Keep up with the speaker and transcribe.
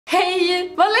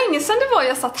Hej! Vad länge sedan det var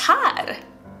jag satt här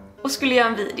och skulle göra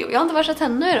en video. Jag har inte varit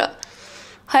ännu då.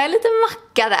 Har jag lite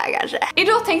macka där kanske?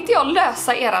 Idag tänkte jag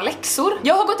lösa era läxor.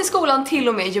 Jag har gått i skolan till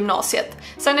och med gymnasiet.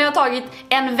 Sen har jag tagit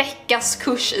en veckas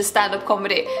kurs i stand-up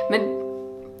comedy. Men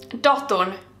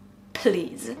datorn,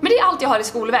 please. Men det är allt jag har i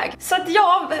skolväg. Så att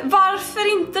ja,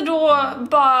 varför inte då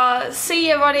bara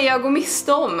se vad det är jag går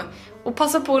miste om? Och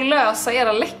passa på att lösa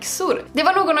era läxor. Det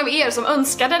var någon av er som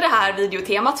önskade det här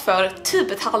videotemat för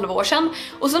typ ett halvår sedan.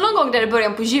 Och så någon gång där i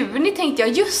början på juni tänkte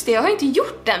jag, just det, jag har inte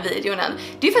gjort den videon än.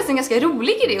 Det är faktiskt en ganska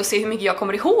rolig idé att se hur mycket jag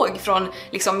kommer ihåg från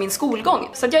liksom min skolgång.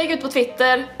 Så att jag gick ut på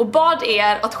Twitter och bad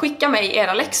er att skicka mig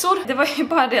era läxor. Det var ju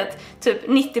bara det att typ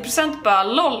 90% bara,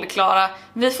 LOL Clara,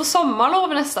 vi får sommarlov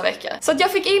nästa vecka. Så att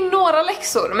jag fick in några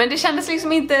läxor, men det kändes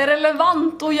liksom inte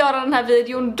relevant att göra den här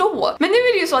videon då. Men nu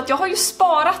är det ju så att jag har ju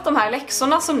sparat de här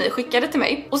läxorna som ni skickade till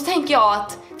mig. Och så tänker jag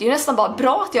att det är nästan bara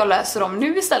bra att jag löser dem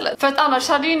nu istället. För att annars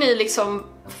hade ju ni liksom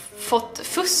fått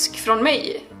fusk från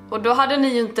mig. Och då hade ni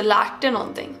ju inte lärt er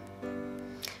någonting.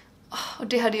 Och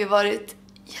det hade ju varit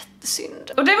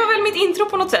jättesynd. Och det var väl mitt intro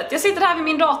på något sätt. Jag sitter här vid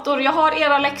min dator, jag har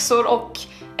era läxor och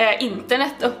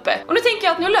internet uppe. Och nu tänker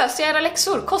jag att nu löser jag era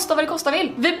läxor, kosta vad det kosta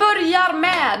vill. Vi börjar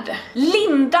med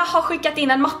Linda har skickat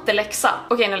in en matteläxa.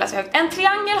 Okej, nu läser jag högt. En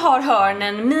triangel har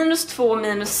hörnen -2,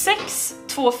 -6,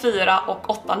 2, 4 och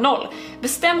 8, 0.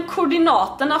 Bestäm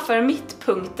koordinaterna för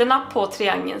mittpunkterna på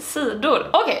triangelns sidor.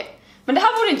 Okej. Men det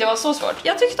här borde inte vara så svårt.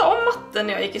 Jag tyckte om matte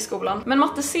när jag gick i skolan. Men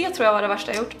matte C tror jag var det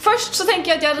värsta jag gjort. Först så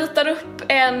tänker jag att jag ritar upp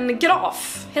en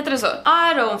graf. Heter det så?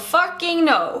 I don't fucking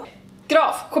know.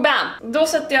 Graf, shabam. Då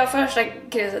sätter jag första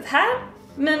krysset här.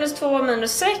 -2,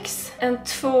 -6, en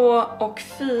 2 och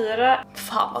 4.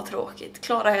 Fan vad tråkigt.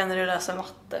 Clara är när du läser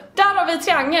matte. Där har vi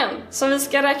triangeln som vi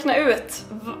ska räkna ut.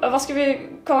 Vad ska vi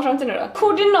komma fram till nu då?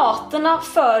 Koordinaterna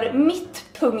för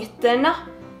mittpunkterna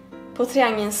på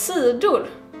triangelns sidor.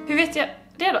 Hur vet jag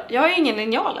det då? Jag har ju ingen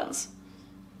linjal ens.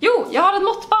 Jo, jag har ett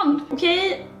måttband.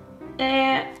 Okej.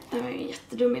 Det var ju en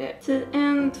jättedum idé.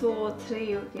 1, 2,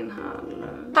 3 och en halv.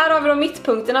 Här har vi då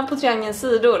mittpunkterna på triangelns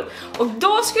sidor. Och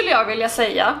då skulle jag vilja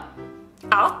säga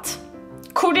att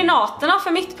koordinaterna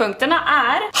för mittpunkterna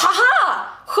är... Haha!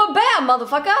 Shabam,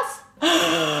 motherfuckers!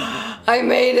 I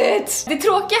made it! Det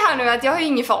tråkiga här nu är att jag har ju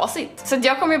ingen facit. Så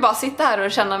jag kommer ju bara sitta här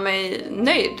och känna mig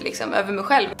nöjd liksom, över mig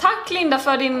själv. Tack Linda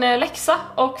för din läxa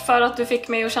och för att du fick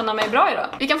mig att känna mig bra idag.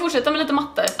 Vi kan fortsätta med lite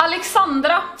matte.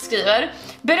 Alexandra skriver: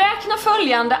 beräkna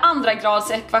följande andra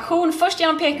grads ekvation först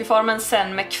genom pq-formeln,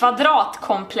 sen med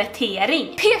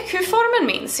kvadratkomplettering. Pq-formeln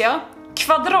minns jag.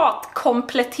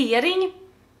 Kvadratkomplettering.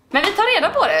 Men vi tar reda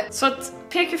på det. Så att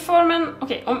pq-formeln,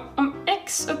 okej, om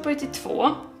x upphöjt till 2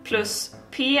 plus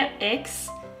px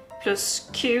plus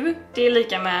q, det är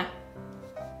lika med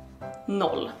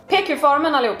 0.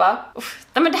 PQ-formeln allihopa.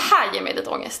 Nej men det här ger mig lite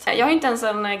ångest. Jag har inte ens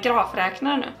en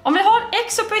grafräknare nu. Om vi har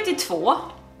x upphöjt till 2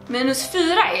 minus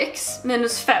 4x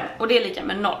minus 5 och det är lika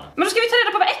med 0. Men då ska vi ta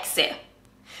reda på vad x är.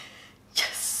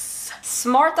 Yes!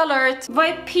 Smart alert. Vad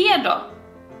är p då?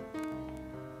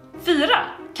 4.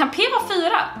 Kan p vara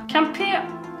 4? Kan p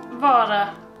vara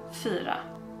 4?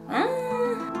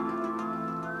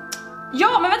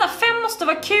 Ja, men vänta, 5 måste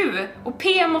vara q och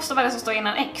p måste vara det som står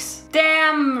innan x.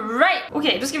 Damn right!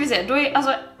 Okej, då ska vi se. Då är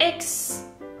alltså x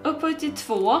upphöjt till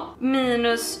 2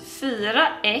 minus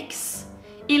 4x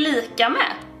är lika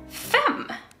med 5.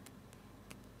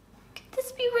 Could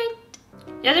this be right?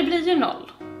 Ja, det blir ju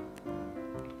 0.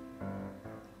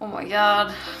 Oh my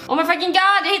god. Oh my fucking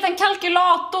god, jag hittade en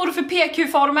kalkylator för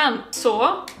pq-formeln. Så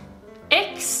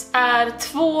x är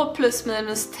 2 plus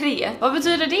minus 3. Vad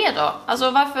betyder det då?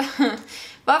 Alltså varför...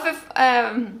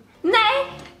 nej,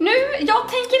 nu, jag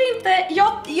tänker inte...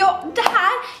 det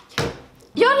här...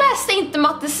 Jag läste inte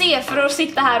matte C för att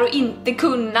sitta här och inte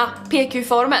kunna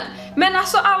pq-formeln. Men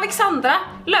alltså Alexandra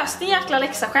löste en jäkla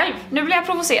läxa själv. Nu blir jag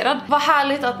provocerad. Vad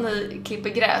härligt att ni klipper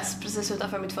gräs precis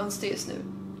utanför mitt fönster just nu.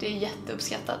 Det är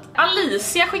jätteuppskattat.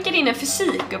 Alicia skickade in en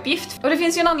fysikuppgift. Och det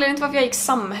finns ju en anledning till varför jag gick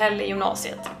samhälle i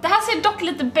gymnasiet. Det här ser dock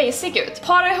lite basic ut.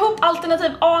 Para ihop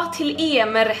alternativ A till E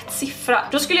med rätt siffra.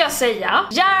 Då skulle jag säga,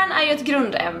 järn är ju ett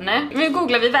grundämne. Nu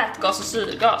googlar vi vätgas och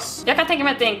syrgas. Jag kan tänka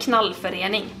mig att det är en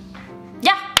knallförening.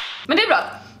 Ja, men det är bra.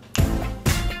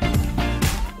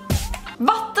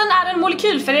 Vatten är en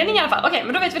molekylförening i alla fall. Okej,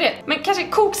 men då vet vi det. Men kanske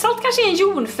koksalt kanske är en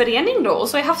jonförening då, och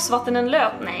så är havsvatten en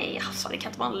Nej, havsvatten kan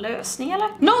inte vara en lösning eller?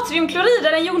 Natriumklorid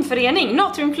är en jonförening.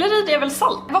 Natriumklorid är väl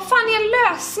salt? Vad fan är en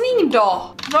lösning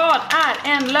då? Vad är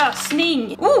en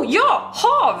lösning? Oh ja,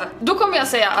 hav! Då kommer jag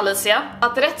säga, Alicia,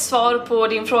 att rätt svar på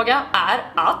din fråga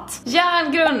är att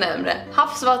järngrundämne,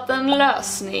 havsvatten,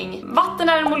 lösning, vatten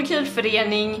är en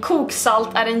molekylförening, koksalt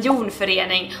är en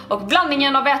jonförening och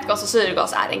blandningen av vätgas och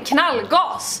syrgas är en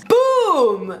knallgas.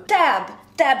 Boom! Dab,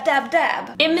 dab, dab, dab.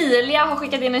 Emilia har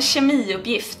skickat in en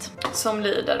kemiuppgift som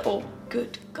lyder, good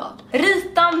god.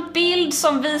 Rita en bild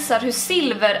som visar hur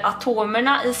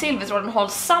silveratomerna i silvertråden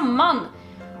hålls samman.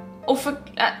 Och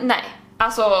nej,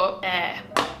 alltså,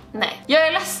 nej. Jag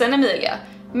är ledsen, Emilia,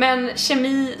 men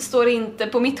kemi står inte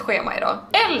på mitt schema idag.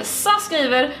 Elsa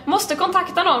skriver, måste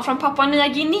kontakta någon från Papua Nya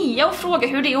Guinea och fråga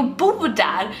hur det är att bo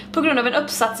där på grund av en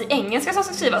uppsats i engelska som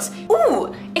ska skrivas.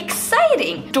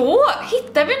 Exciting! Då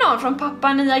hittar vi någon från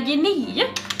Papua Nya Guinea.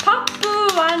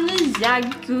 Papua Nya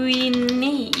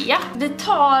Guinea. Vi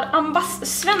tar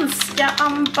svenska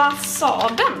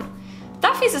ambassaden.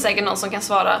 Där finns det säkert någon som kan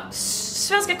svara.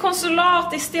 Svenska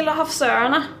konsulat i Stilla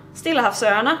havsöarna. Stilla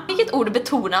havsöarna. Vilket ord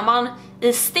betonar man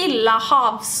i Stilla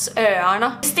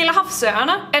havsöarna? Stilla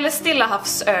havsöarna eller Stilla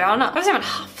havsöarna? Vad säger man?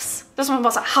 Havs. Det är som att man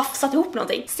bara så här hafsat ihop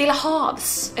någonting. Stilla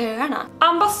havsöarna.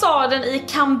 Ambassaden i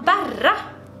Canberra,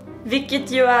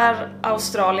 vilket ju är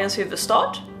Australiens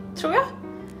huvudstad, tror jag.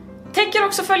 Tänker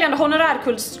också följande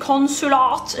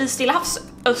honorärkonsulat i Stilla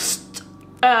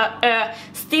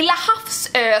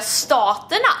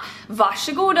havsöstaterna.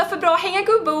 Varsågoda för bra hänga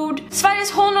gubbord.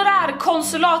 Sveriges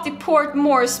honorärkonsulat i Port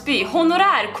Moresby.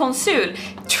 Honorärkonsul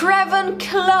Trevon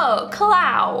Clow.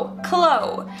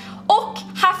 Och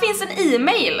här finns en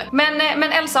e-mail. Men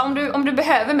Elsa, om du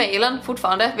behöver mailen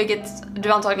fortfarande, vilket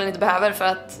du antagligen inte behöver för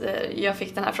att jag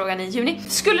fick den här frågan i juni.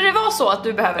 Skulle det vara så att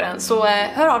du behöver den, så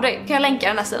hör av dig. Kan jag länka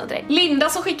den här sidan till dig. Linda,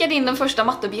 som skickade in den första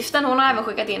matteuppgiften, hon har även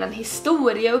skickat in en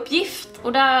historieuppgift.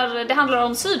 Och där det handlar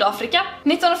om Sydafrika.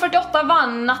 1948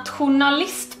 vann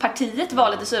nationalistpartiet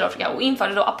valet i Sydafrika och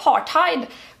införde då apartheid.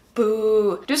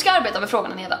 Boo. Du ska arbeta med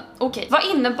frågan nedan. Okej. Vad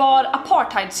innebar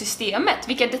apartheidsystemet?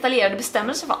 Vilka detaljerade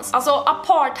bestämmelser fanns? Alltså,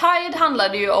 apartheid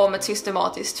handlade ju om ett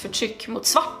systematiskt förtryck mot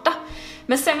svarta.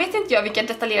 Men sen vet inte jag vilka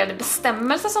detaljerade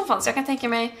bestämmelser som fanns. Jag kan tänka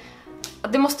mig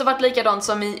att det måste varit likadant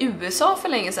som i USA för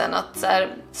länge sedan. Att så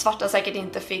här, svarta säkert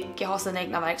inte fick ha sina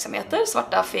egna verksamheter.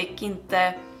 Svarta fick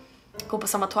inte gå på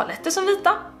samma toaletter som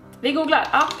vita. Vi googlar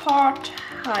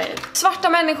apartheid. Svarta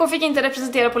människor fick inte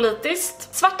representera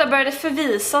politiskt. Svarta började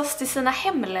förvisas till sina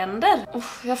hemländer.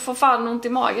 Jag får fan ont i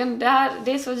magen.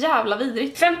 Det är så jävla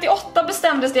vidrigt. 58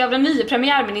 bestämdes det av den nya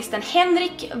premiärministern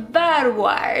Henrik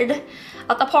Verwoerd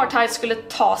att apartheid skulle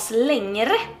tas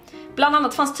längre. Bland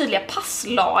annat fanns tydliga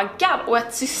passlagar och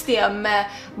ett system med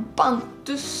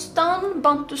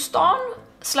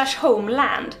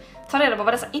Bantustan/homeland. Ta reda på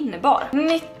vad dessa innebar.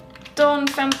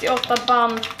 1958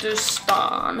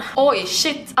 Bantustan. Oj,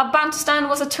 shit. A Bantustan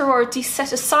was a territory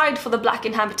set aside for the black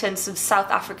inhabitants of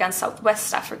South Africa and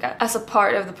Southwest Africa as a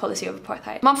part of the policy of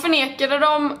apartheid. Man förnekade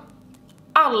dem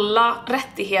alla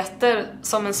rättigheter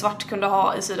som en svart kunde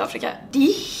ha i Sydafrika. Det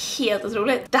är helt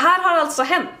otroligt. Det här har alltså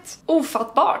hänt.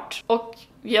 Ofattbart. Och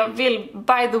jag vill,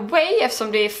 by the way,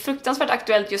 eftersom det är fruktansvärt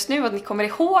aktuellt just nu, att ni kommer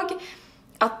ihåg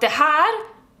att det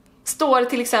här står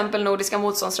till exempel Nordiska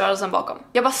motståndsrörelsen bakom.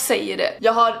 Jag bara säger det.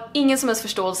 Jag har ingen som helst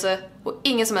förståelse och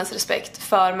ingen som helst respekt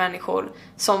för människor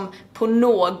som på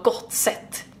något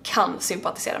sätt kan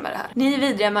sympatisera med det här. Ni är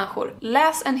vidriga människor.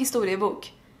 Läs en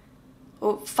historiebok.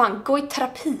 Och fan, gå i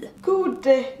terapi.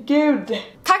 Gode gud.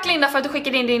 Tack Linda för att du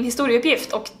skickade in din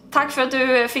historieuppgift. Och tack för att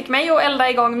du fick mig att elda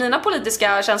igång mina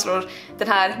politiska känslor den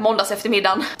här måndags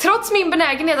eftermiddagen. Trots min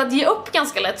benägenhet att ge upp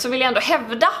ganska lätt så vill jag ändå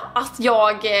hävda att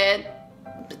jag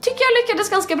tycker jag lyckades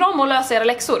ganska bra med att lösa era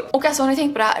läxor. Och alltså, har ni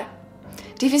tänkt på det här?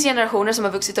 Det finns generationer som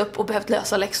har vuxit upp och behövt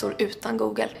lösa läxor utan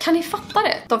Google. Kan ni fatta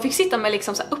det? De fick sitta med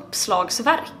liksom så här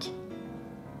uppslagsverk.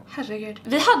 Herregud.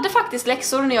 Vi hade faktiskt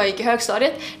läxor när jag gick i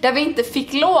högstadiet där vi inte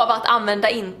fick lov att använda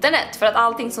internet för att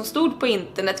allting som stod på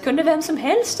internet kunde vem som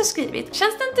helst ha skrivit.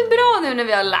 Känns det inte bra nu när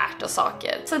vi har lärt oss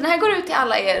saker? Så den här går ut till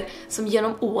alla er som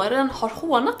genom åren har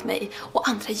hånat mig och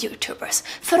andra youtubers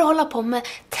för att hålla på med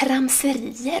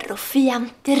tramserier och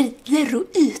fianterier och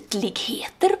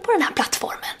ytligheter på den här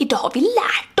plattformen. Idag har vi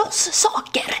lärt oss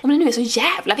saker, om det nu är så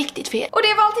jävla viktigt för er. Och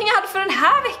det var allting jag hade för den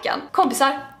här veckan.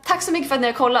 Kompisar, tack så mycket för att ni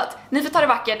har kollat. Ni får ta det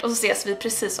vackert och så ses vi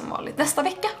precis som vanligt nästa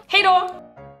vecka. Hej då!